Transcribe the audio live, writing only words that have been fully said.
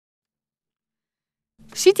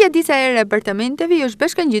Shitja disa herë e apartamenteve i është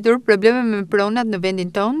bashkangjitur probleme me pronat në vendin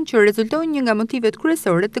tonë që rezultojnë një nga motivet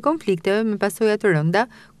kryesore të konflikteve me pasoja të rënda,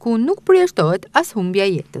 ku nuk përjashtohet as humbja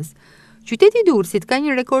e jetës. Qyteti i Durrësit ka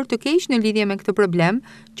një rekord të keq në lidhje me këtë problem,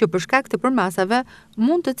 që për shkak të përmasave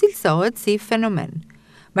mund të cilësohet si fenomen.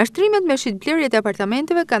 Mashtrimet me shitblerjet e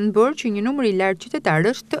apartamenteve kanë bërë që një numër i lartë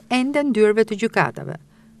qytetarësh të ende ndyrëve të gjykatave.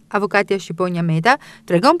 Avokatja Shqiponja Meta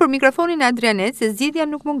tregon për mikrofonin e AdriaNet se zgjidhja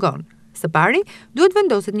nuk mungon. Së pari, duhet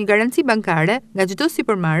vendoset një garanci bankare nga çdo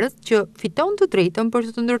sipërmarrës që fiton të drejtën për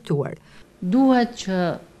të ndërtuar. Duhet që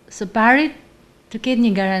së pari të ketë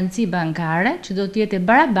një garanci bankare që do të jetë e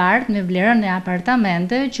barabartë me vlerën e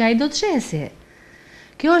apartamenteve që ai do të shesi.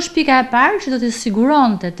 Kjo është pika e parë që do të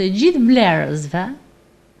siguronte të gjithë vlerësve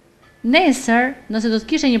nesër, nëse do të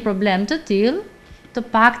kishte një problem të tillë, të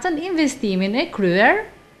paktën investimin e kryer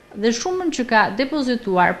dhe shumën që ka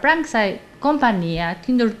depozituar pranë kësaj kompania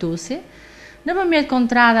të ndërtuesi, nëpërmjet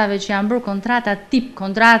kontratave që janë bërë kontrata tip,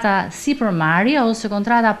 kontrata sipërmarrje ose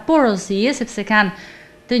kontrata porosie, sepse kanë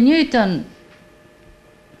të njëjtën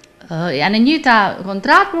janë e njëjta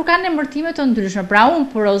kontratë, por kanë emërtime të ndryshme. Pra unë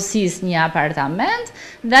porosis një apartament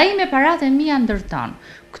dhe ai me paratë e mia ndërton.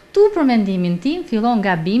 Këtu për mendimin tim fillon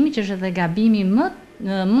gabimi, që është edhe gabimi më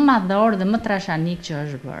madhor dhe më trashanik që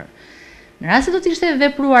është bërë. Në rast se do të ishte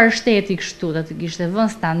vepruar shteti kështu, do të kishte vënë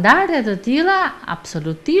standarde të tilla,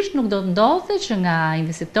 absolutisht nuk do të ndodhte që nga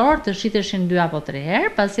investitorët të shiteshin 2 apo 3 herë,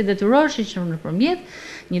 pasi detyroheshin që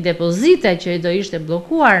nëpërmjet një depozite që do ishte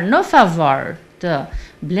bllokuar në favor të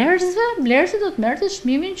blerësve, blerësi do të merrte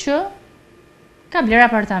çmimin që ka bler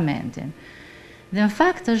apartamentin. Dhe në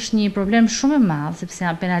fakt është një problem shumë i madh, sepse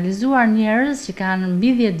janë penalizuar njerëz që kanë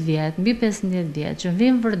mbi 10 vjet, mbi 15 vjet, që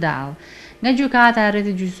vinë vërdall nga gjykata e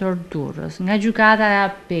rretit gjyqësor të Durrës, nga gjykata e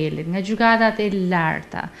apelit, nga gjykatat e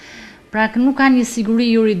larta. Pra nuk ka një siguri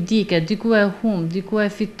juridike, diku e humb, diku e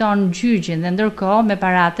fiton gjyqin dhe ndërkohë me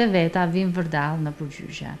paratë veta vinë vërdall në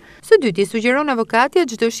përgjigje. Së dyti, sugjeron avokatja,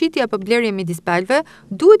 çdo shitje apo blerje midis palëve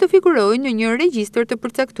duhet të figurojë në një regjistër të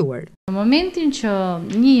përcaktuar. Në momentin që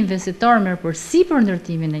një investitor merr përsipër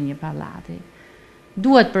ndërtimin e një pallati,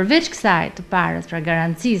 duhet përveç kësaj të parës, pra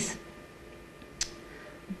garancisë,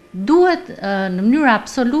 duhet në mënyrë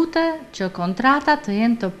absolute që kontratat të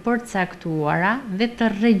jenë të përcaktuara dhe të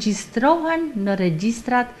regjistrohen në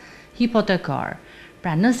regjistrat hipotekor.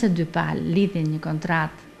 Pra nëse dy palë lidhin një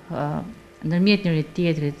kontratë ndërmjet njëri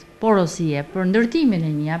tjetrit porosie për ndërtimin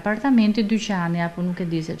e një apartamenti, dyqani apo nuk e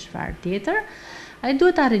di se çfarë tjetër, ai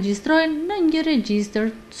duhet ta regjistrojnë në një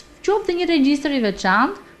regjistër, qoftë një regjistër i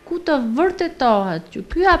veçantë ku të vërtetohet që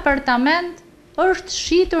ky apartament është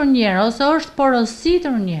shitur një herë ose është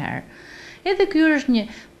porositur një herë. Edhe ky është një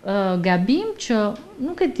gabim që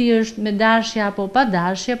nuk e di është me dashje apo pa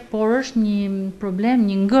dashje, por është një problem,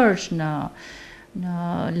 një ngërç në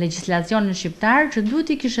legjislacionin shqiptar që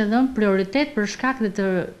duhet i kishte dhënë prioritet për shkak të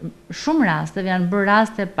shumë rasteve, janë bërë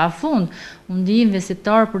raste pafund. Unë di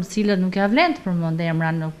investitor për të cilët nuk ja vlen të përmend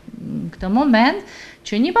emra në këtë moment,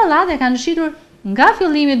 që një pallat e kanë shitur nga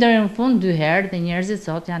fillimi deri në fund 2 herë dhe njerëzit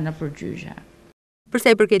sot janë në përgjigje.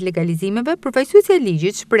 Përsa i përket legalizimeve, përfaqësuesja e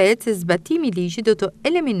ligjit shprehet se zbatimi i ligjit do të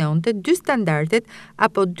eliminonte 2 standardet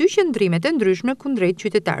apo 2 qëndrimet e ndryshme kundrejt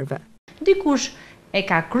qytetarëve. Dikush e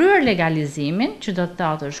ka kryer legalizimin, që do të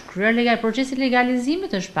thotë është kryer procesi i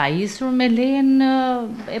legalizimit, është pajisur me lejen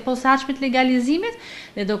e posaçmit legalizimit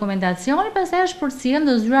dhe dokumentacioni pastaj është përcjellë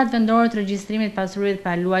në zyrat vendore të regjistrimit pasuritë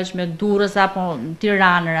paluajtshme Durrës apo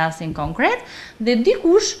Tiranë në rastin konkret, dhe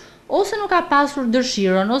dikush ose nuk ka pasur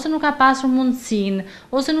dëshirën, ose nuk ka pasur mundësinë,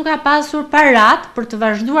 ose nuk ka pasur parat për të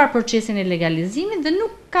vazhduar procesin e legalizimit dhe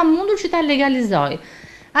nuk ka mundur që ta legalizojë.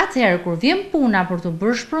 Atëherë, kur vjen puna për të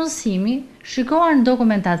bërë shpronësimi, shikohen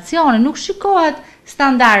dokumentacioni, nuk shikohet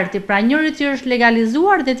standardi, pra njëri tjetër është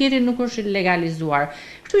legalizuar dhe tjetri nuk është legalizuar.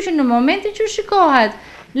 Kështu që në momentin që shikohet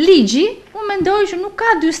ligji, unë mendoj që nuk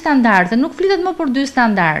ka 2 standarde, nuk flitet më për 2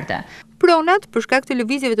 standarde. Pronat për shkak të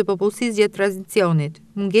lëvizjeve të popullsisë gjatë tranzicionit,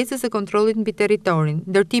 mungesës së kontrollit mbi territorin,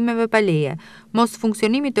 ndërtimeve pa leje, mos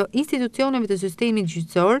funksionimit të institucioneve të sistemit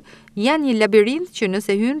gjyqësor, janë një labirint që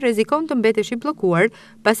nëse hyn rrezikon të mbetesh i bllokuar,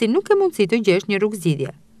 pasi nuk ke mundësi të gjesh një rrugë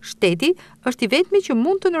zgjidhje. Shteti është i vetmi që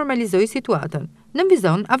mund të normalizojë situatën,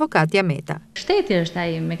 nënvizon avokatja Meta. Shteti është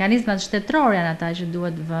ai, mekanizmat shtetëror janë ata që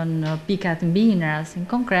duhet vënë pikat mbi në rastin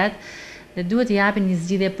konkret dhe duhet i japin një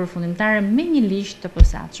zgjidhje përfundimtare me një ligj të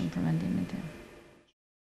posaçëm për mendimin tim.